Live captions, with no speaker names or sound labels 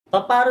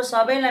तपाईहरु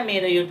सबैलाई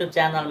मेरो युट्युब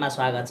च्यानलमा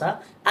स्वागत छ।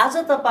 आज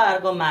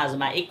तपाईहरुको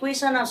माझमा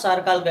इक्वेसन अफ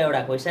सर्कलको एउटा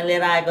क्वेशन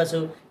लिएर आएको छु।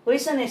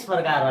 क्वेशन यस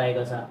प्रकार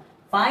रहेको छ।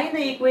 Find the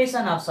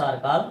equation of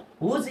circle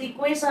whose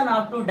equation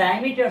of to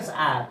डायमिटर्स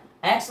are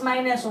x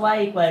minus y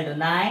equal to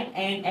 9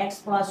 and x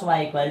plus y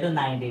equal to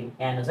 19।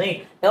 हेर्नुस् है,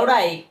 एउटा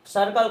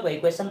सर्कलको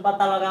इक्वेसन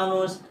पत्ता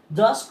लगाउनुस्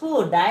जसको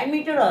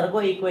डायमिटरहरुको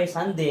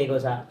इक्वेसन दिएको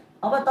छ।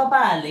 अब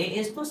तपाईहरुले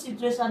यस्तो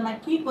सिचुएसनमा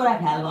के कुरा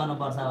ख्याल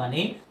गर्नुपर्छ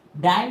भने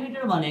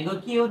डायमिटर भनेको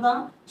के हो त?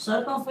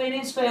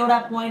 सर्कमफेरेन्सको एउटा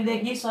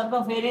पोइन्टदेखि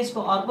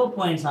सर्कमफेरेन्सको अर्को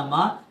पोइन्टसम्म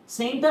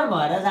सेन्टर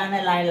भएर जाने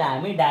लाइनलाई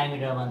हामी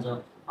डायमिटर भन्छौँ।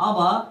 अब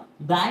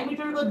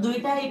डायमिटरको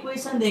दुईटा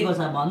इक्वेसन दिएको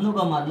छ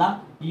भन्नुको मतलब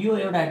यो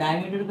एउटा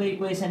डायमिटरको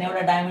इक्वेसन,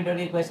 एउटा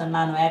डायमिटरको इक्वेसन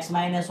मानौ x -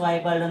 y =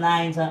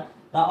 9 छ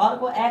र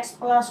अर्को x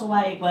 + y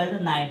 =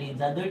 19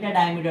 छ। दुईटा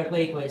डायमिटरको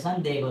इक्वेसन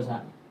दिएको छ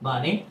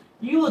भने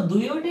यो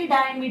दुईवटै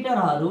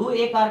डायमिटरहरू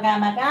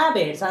एकअर्कामा कहाँ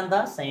भेट्छन् त?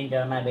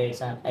 सेन्टरमा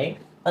भेट्छन् है।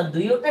 त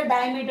दुईवटा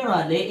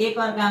डायमिटरहरूले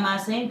एकअर्कामा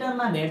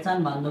सेन्टरमा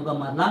भेट्छन् भन्नुको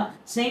मतलब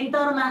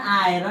सेन्टरमा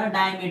आएर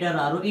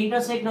डायमिटरहरू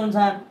इन्टरसेक्ट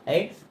हुन्छन् है।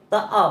 त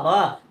अब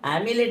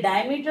हामीले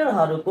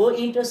डायमिटरहरूको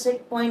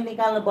इन्टरसेक्ट पोइन्ट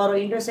निकाल्नु पर्यो,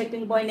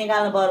 इन्टरसेक्टिङ पोइन्ट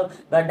निकाल्नु पर्यो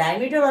र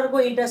डायमिटरहरूको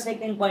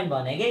इन्टरसेक्टिङ पोइन्ट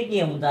भनेकै के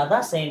हुन्छ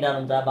त? सेन्टर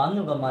हुन्छ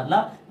भन्नुको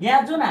मतलब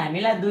यहाँ जुन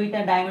हामीलाई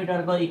दुईटा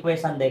डायमिटरको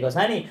इक्वेसन दिएको छ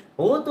नि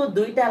हो त्यो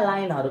दुईटा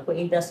लाइनहरूको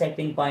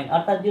इन्टरसेक्टिङ पोइन्ट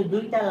अर्थात् यो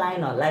दुईटा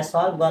लाइनहरूलाई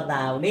सल्भ गर्दा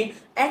आउने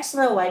x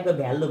र y को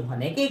भ्यालु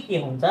भनेकै के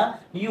हुन्छ?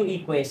 यो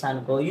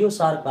इक्वेसनको यो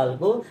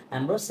सर्कलको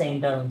हाम्रो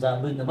सेन्टर हुन्छ।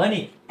 बुझ्नुभयो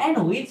नि? And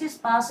which is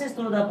passes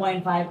through the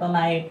point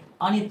 5,8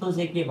 अनि त्यो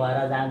चाहिँ के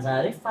भएर जान्छ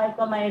अरे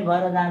 5,8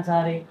 भएर जान्छ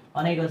अरे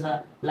भनेको छ।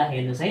 ल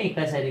हेर्नुस् है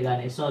कसरी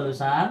गर्ने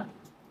solution.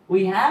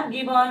 We have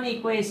given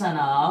equation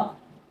of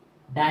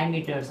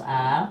डायमिटर्स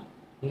are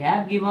we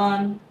have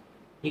given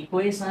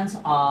equations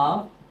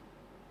of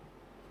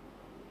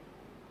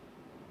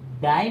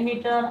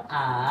diameter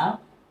are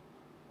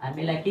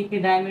हामीलाई के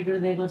डायमिटर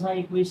दिएको छ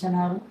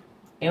इक्वेसनहरु?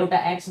 एउटा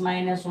x -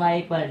 y =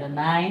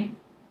 9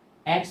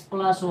 x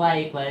 +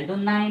 y =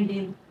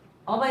 19।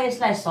 अब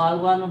यसलाई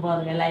सल्भ गर्नु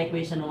पर्यो। यसलाई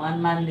इक्वेसन 1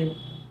 मान्दियौ,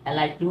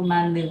 यसलाई 2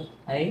 मान्दियौ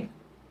है।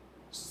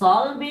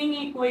 Solving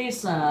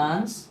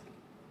equations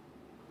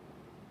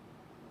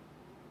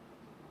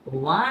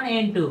 1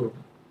 and 2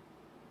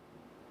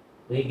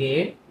 we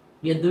get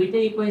यो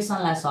दुईटै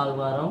इक्वेसनलाई सल्भ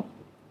गरौँ।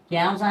 के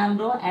आउँछ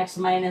हाम्रो? x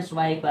 - y =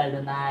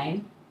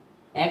 9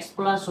 x +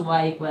 y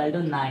 =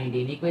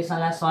 19।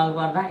 इक्वेसनलाई solve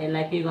गर्दा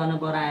यसलाई के गर्नु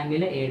पर्यो?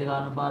 हामीले एड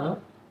गर्नु पर्यो।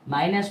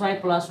 -y +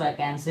 y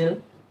cancel,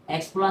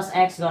 x +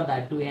 x गर्दा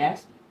 2x,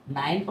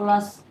 9 +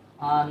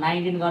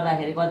 19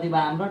 गर्दाखेरि कति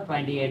भयो हाम्रो?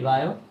 28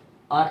 भयो।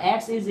 और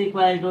x =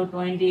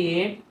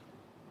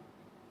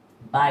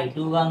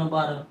 28/2 गर्नु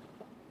पर्यो।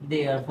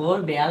 Therefore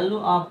value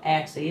of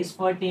x is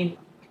 14।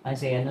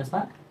 अहिले हेर्नुस् त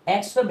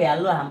x को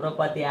भ्यालु हाम्रो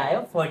कति आयो?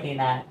 14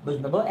 आयो।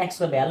 बुझ्नुभयो? x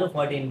को भ्यालु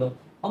 14 भयो।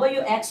 अब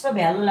यो x को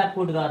भ्यालुलाई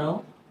पुट गरौँ।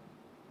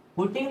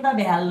 Putting the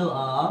value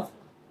of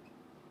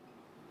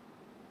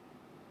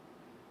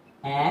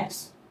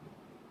x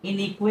in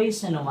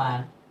equation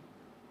 1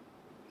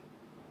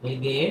 we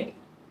get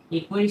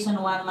equation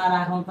 1 मा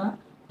राखौं त।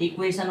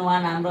 इक्वेसन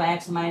 1 हाम्रो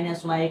x - y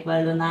 =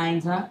 9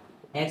 छ।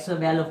 x को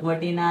भ्यालु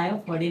 14 आयो।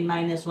 14 -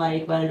 y =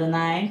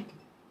 9,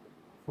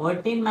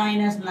 14 - 9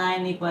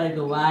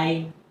 = y।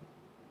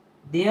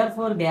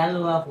 Therefore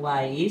value of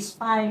y is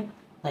 5।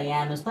 त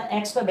यहाँ हेर्नुस् त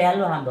x को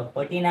भ्यालु हाम्रो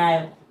 14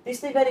 आयो,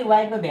 त्यस्तै गरी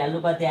y को भ्यालु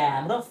कति आयो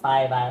हाम्रो?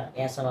 5 आयो।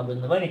 यहाँसम्म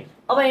बुझ्नुभयो नि?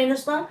 अब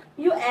हेर्नुस् त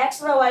यो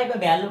x र y को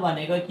भ्यालु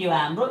भनेको के हो?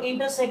 हाम्रो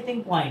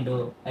इन्टरसेक्टिङ पोइन्ट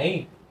हो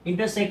है।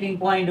 इन्टरसेक्टिङ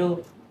पोइन्ट हो।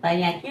 त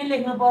यहाँ के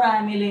लेख्नु पर्यो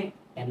हामीले?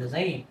 हेर्नुस्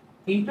है,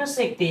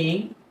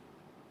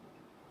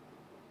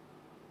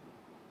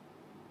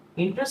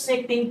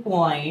 intersecting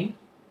point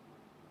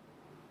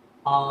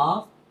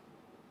of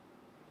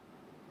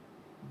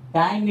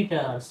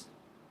डायमिटर्स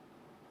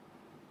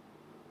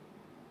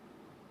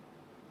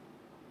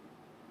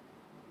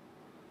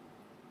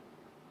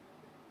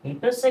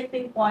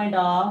intersecting point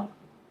of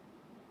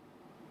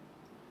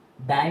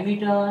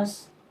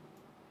diameters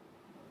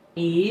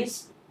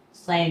is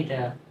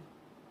center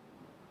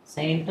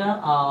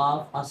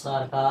of a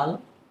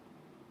circle.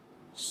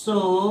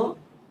 So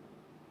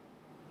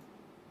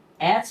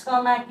h,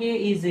 k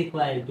is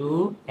equal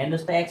to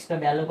हेर्नुस् त x को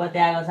भ्यालु कति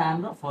आएको छ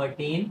हाम्रो?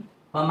 14,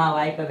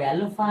 y को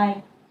value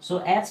 5। So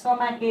h,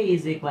 k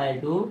is equal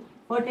to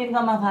 14,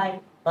 5।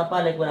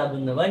 तपाईले कुरा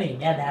बुझ्नुभयो नि?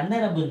 यहाँ ध्यान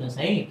दिएर बुझ्नुस्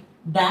है।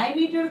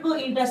 डायमिटरको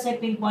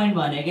इन्टरसेक्टिङ पोइन्ट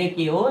भनेकै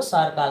के हो?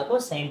 सर्कलको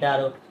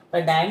सेन्टर हो। त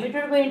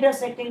डायमिटरको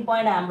इन्टरसेक्टिङ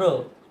पोइन्ट हाम्रो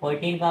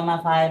 14,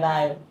 5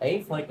 आयो है।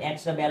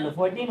 x को भ्यालु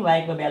 14,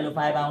 y को भ्यालु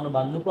 5 आउनु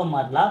भन्नुको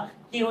मतलब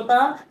के हो त?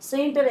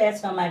 सेन्टर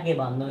h, k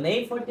भन्नु नै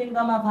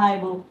 14,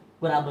 5 हो।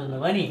 कुरा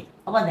बुझ्नुभयो नि?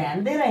 अब ध्यान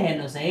दिएर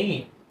हेर्नुस् है।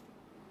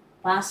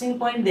 पासिङ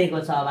पोइन्ट दिएको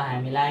छ अब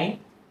हामीलाई।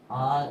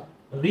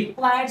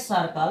 Required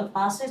circle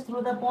passes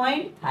through the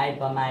point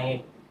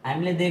 5,8।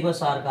 हामीले दिएको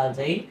सर्कल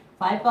चाहिँ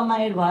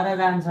 5,8 भएर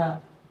जान्छ।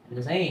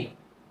 हेर्नुस् है,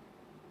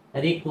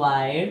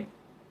 required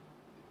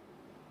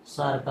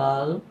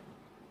circle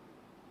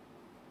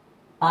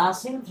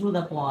passing through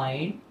the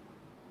point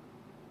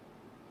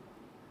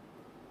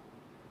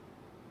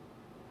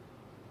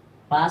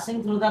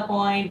passing through the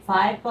point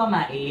 5,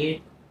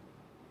 8.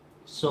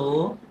 So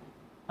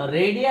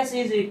radius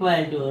is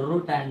equal to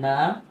root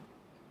under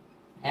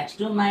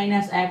x2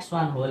 minus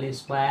x1 whole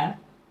square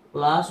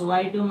plus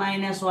y2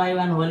 minus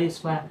y1 whole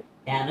square.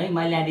 यहाँ है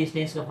मैले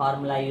डिस्टेन्सको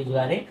फर्मुला युज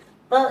गरेँ।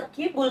 त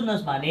के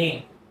बुझ्नुस्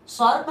भने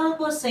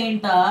सर्कलको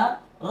सेन्टर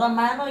र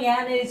मानौ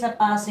यहाँनिर छ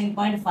पासिङ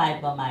पोइन्ट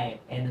 5, 8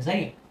 हेर्नुस्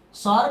है।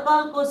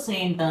 सर्कलको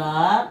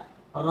सेन्टर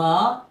र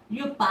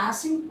यो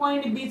पासिङ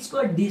पोइन्ट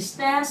बीचको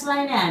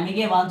डिस्टेन्सलाई नै हामी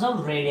के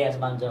भन्छौँ रेडियस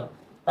भन्छौँ।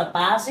 त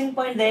पासिङ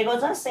पोइन्ट दिएको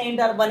छ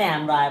सेन्टर पनि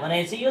हाम्रो आयो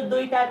भनेपछि यो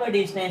दुईटाको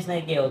डिस्टेन्स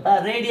नै के हो त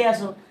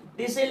रेडियस हो।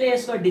 त्यसैले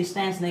यसको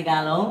डिस्टेन्स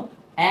निकालौँ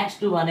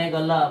x2 भनेको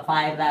ल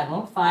 5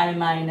 राखौँ 5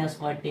 minus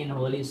 14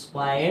 whole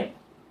square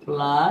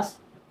plus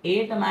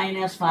 8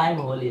 minus 5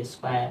 whole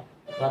square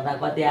गर्दा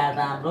कति आयो त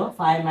हाम्रो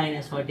 5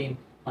 minus 14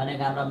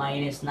 भनेको हाम्रो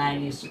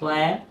 -9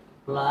 square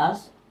plus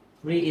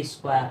 3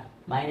 square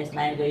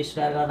 -9 को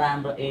स्क्वायर गर्दा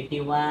हाम्रो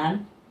 81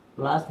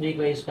 plus 3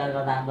 को स्क्वायर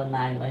गर्दा हाम्रो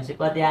 9 भनेपछि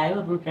कति आयो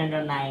रुट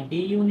अन्डर 90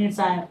 युनिट्स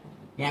आयो।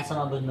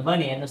 यहाँसम्म बुझ्नुभयो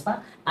नि। हेर्नुहोस् त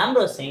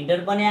हाम्रो सेन्टर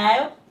पनि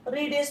आयो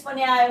रेडियस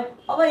पनि आयो।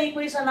 अब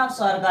इक्वेसन अफ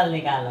सर्कल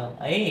निकालौँ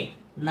है।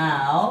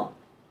 Now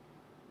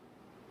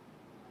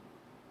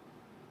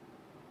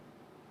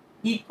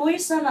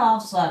equation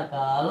of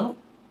circle,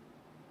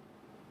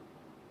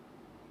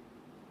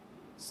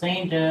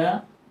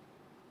 center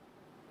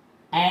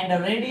and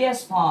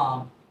radius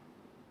form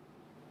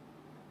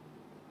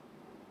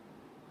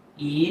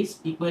is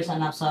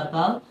equation of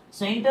circle,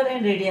 center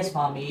and radius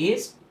form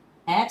is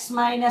x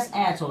minus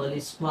h whole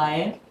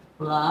square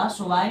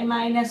plus y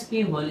minus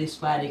k whole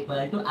square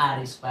equal to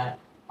r square।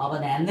 अब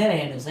ध्यान दिएर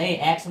हेर्नुहोस्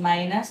है x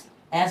minus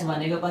s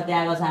भनेको कति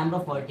आएको छ हाम्रो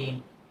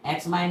 14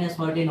 x minus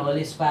 14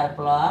 whole square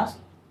plus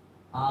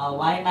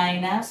y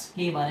minus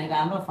k भनेको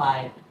हाम्रो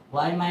 5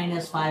 y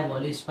minus 5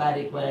 whole square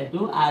equal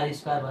to r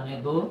square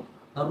भनेको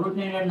रुट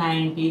अन्डर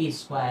 90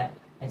 स्क्वायर।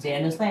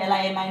 हेर्नुहोस् त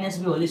यसलाई a minus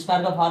b whole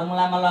square को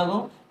फर्मुलामा लगाऊ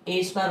a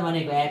square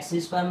भनेको x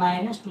square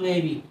minus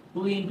 2ab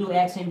 2 into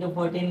x into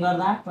 14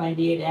 गर्दा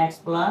 28x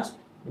plus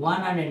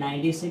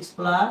 196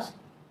 plus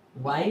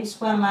y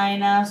square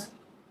minus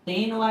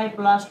 10y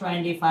plus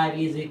 25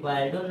 is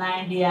equal to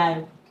 90 आयो।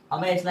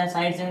 अब यसलाई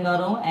साइड चेन्ज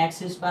गरौँ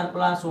x square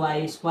plus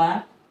y square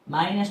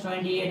minus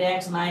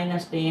 28x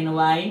minus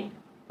 10y।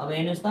 अब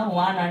हेर्नुहोस् त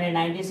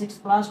 196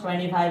 plus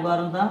 25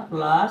 गरौँ त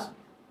प्लस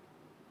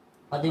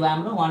कति भयो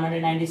हाम्रो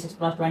 196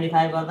 plus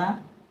 25 गर्दा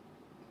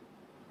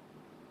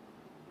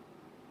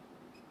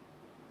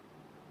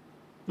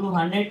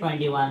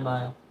 221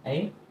 भयो है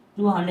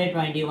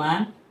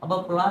 221। अब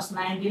प्लस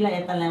 90 लाई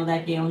यता ल्याउँदा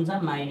के हुन्छ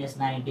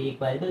 -90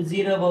 इक्वल टु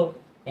 0 भयो।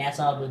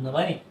 यहाँसम्म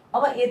बुझ्नुभयो नि।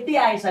 अब यति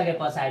आइसके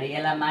पछाडि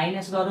यसलाई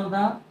माइनस गरौँ त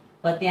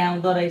कति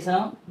आउँदो रहेछ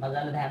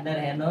मजाले ध्यान दिएर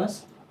हेर्नुहोस्।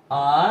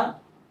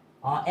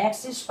 x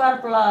square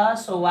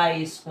plus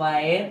y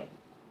square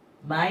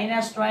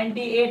minus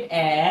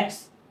 28x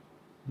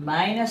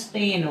minus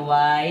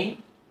 10y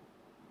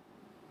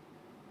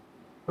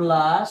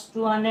plus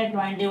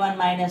 221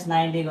 minus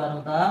 90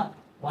 गरौँ त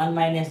 1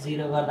 minus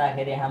 0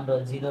 गर्दाखेरि हाम्रो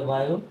 0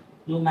 भयो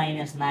 2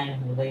 minus 9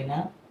 हुँदैन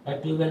र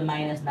 12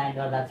 minus 9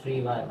 गर्दा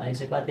 3 भयो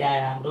भनेपछि कति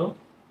आयो हाम्रो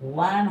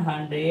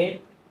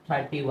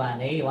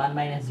 131 है 1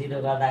 minus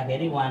 0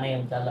 गर्दाखेरि 1 नै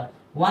हुन्छ ल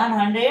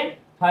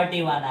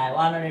 131 आयो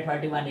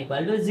 131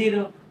 equal to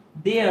 0।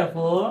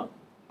 Therefore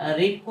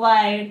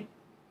required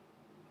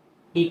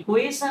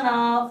equation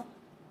of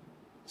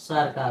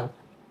circle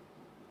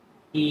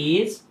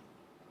is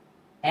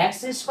x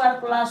square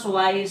plus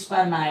y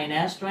square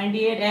minus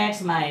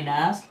 28x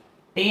minus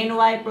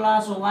 10y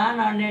plus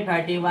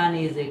 131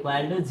 is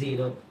equal to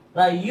 0। र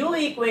यो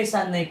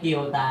इक्वेसन नै के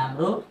हो त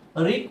हाम्रो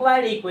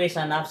रिक्वायर्ड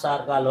इक्वेसन अफ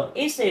सर्कल हो।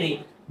 यसरी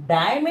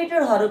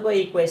डायमिटरहरूको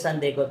इक्वेसन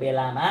दिएको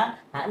बेलामा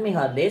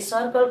हामीहरूले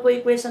सर्कलको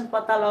इक्वेसन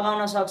पत्ता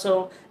लगाउन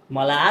सक्छौँ।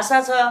 मलाई आशा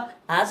छ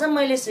आज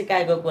मैले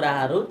सिकाएको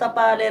कुराहरू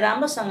तपाईहरुले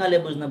राम्रोसँगले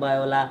बुझ्नुभयो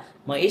होला।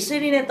 म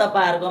यसरी नै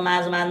तपाईहरुको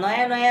माझमा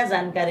नयाँ नयाँ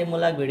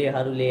जानकारीमूलक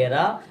भिडियोहरू लिएर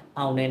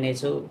आउने नै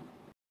छु।